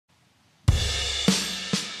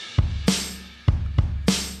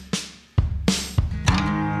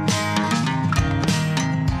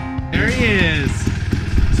is.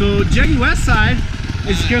 So Jeggy Westside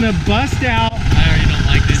is gonna bust out. I already don't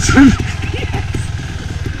like this.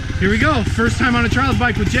 Yes. Here we go. First time on a trials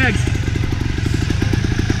bike with Jegs.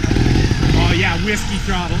 Oh yeah, whiskey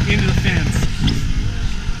throttle into the fence.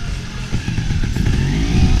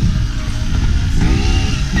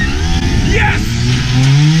 Yes!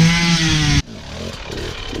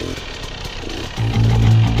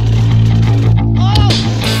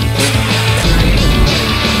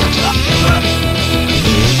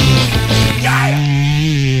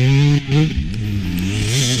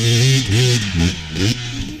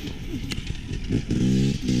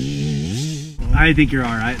 I think you're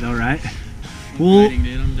all right though, right? Well, riding,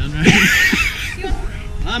 dude. I'm done riding.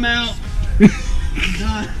 I'm out. I'm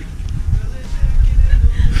done.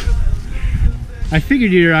 I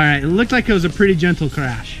figured you were all right. It looked like it was a pretty gentle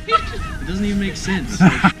crash. It doesn't even make sense.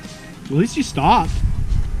 Like, Well, at least you stopped.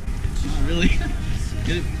 not really.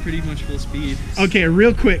 Get it pretty much full speed. Okay,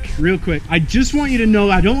 real quick. I just want you to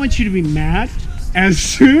know, I don't want you to be mad. As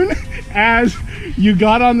soon as you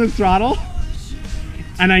got on the throttle,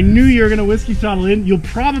 and I knew you were gonna whiskey throttle in, you'll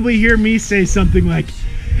probably hear me say something like,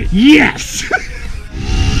 yes!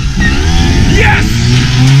 Yes!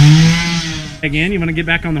 Again, you wanna get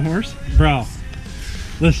back on the horse? Bro,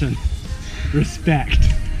 listen, respect.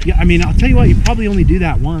 Yeah, I mean, I'll tell you what, you probably only do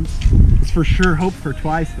that once. It's for sure hope for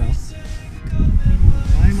twice though.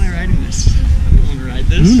 Why am I riding this? I don't want to ride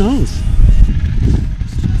this. Who knows?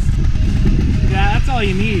 Yeah, that's all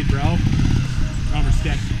you need, bro. Rubber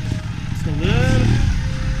stick. Just a little.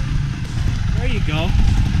 There you go.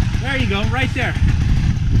 There you go, right there.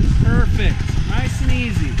 Perfect. Nice and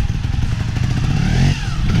easy.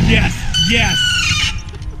 Yes, yes.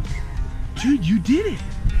 Dude, you did it.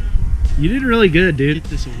 You did really good, dude. Get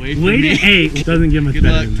this away from Wait me. at 8. Doesn't get much Good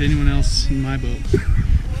better luck than to anyone else in my boat.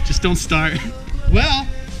 Just don't start. Well,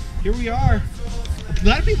 here we are. A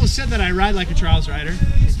lot of people said that I ride like a trials rider.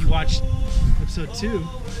 If you watched episode 2,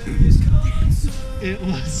 it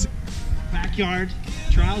was backyard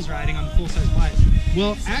trials riding on the full-size bike.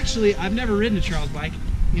 Well, actually, I've never ridden a trials bike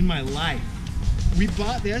in my life. We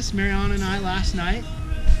bought this, Mariana and I, last night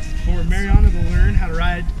for Mariana to learn how to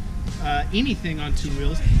ride anything on 2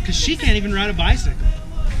 wheels, because she can't even ride a bicycle.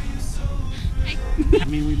 I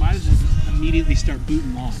mean, we might as well just immediately start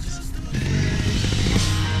booting logs.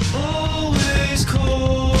 Always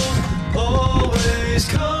cold, always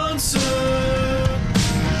concerned.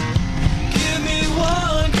 Give me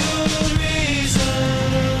one good reason.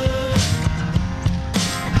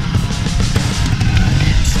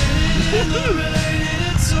 Sitting in the rain,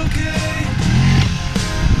 it's okay.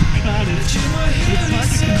 God, it's hard to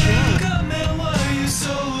control. God, man, why are you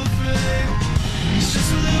so afraid? It's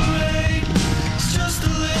just a little rain, it's just a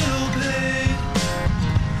little pain.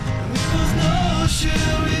 And we both know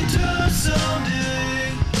she'll return someday.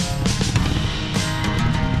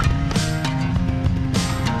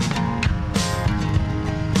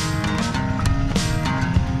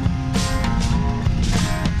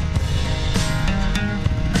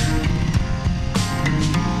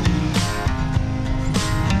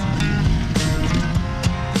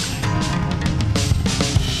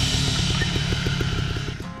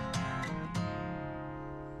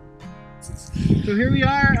 So here we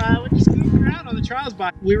are, we're just goofing around on the trials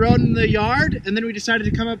bike. We rode in the yard, and then we decided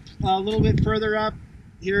to come up a little bit further up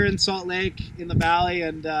here in Salt Lake in the valley,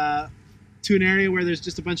 and to an area where there's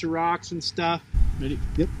just a bunch of rocks and stuff. Ready?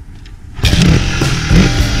 Yep.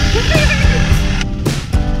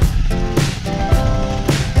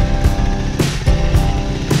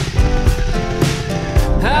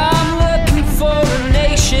 I'm looking for a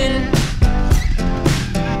nation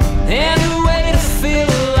and a way to feel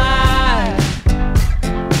alive.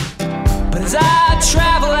 But as I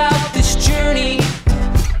travel out this journey,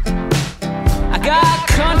 I got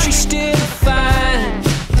country still to find,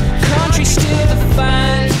 country still to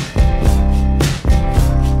find.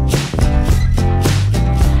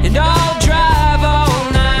 And all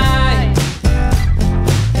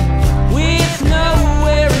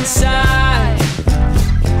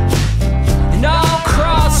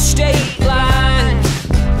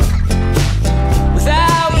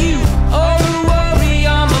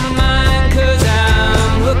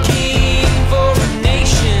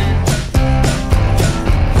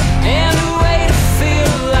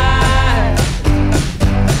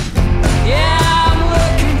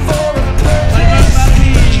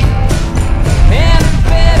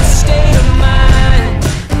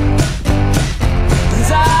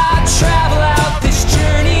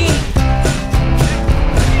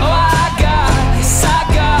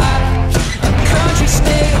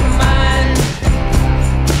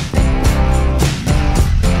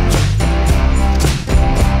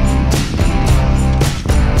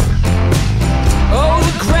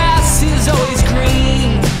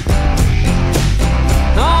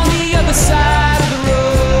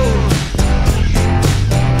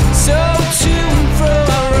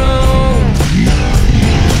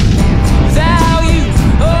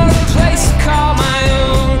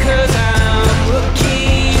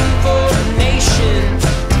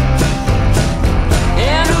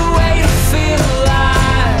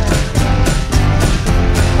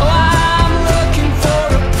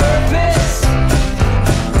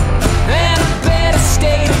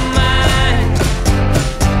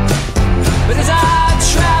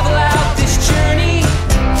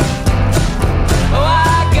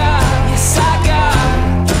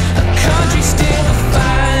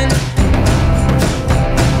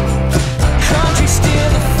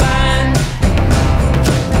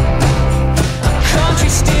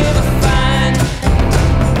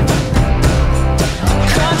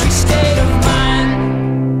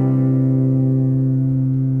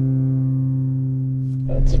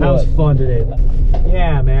That was fun today.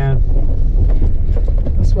 Yeah, man.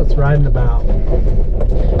 That's what's riding about.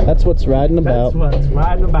 That's what's riding about. That's what's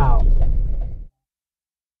riding about.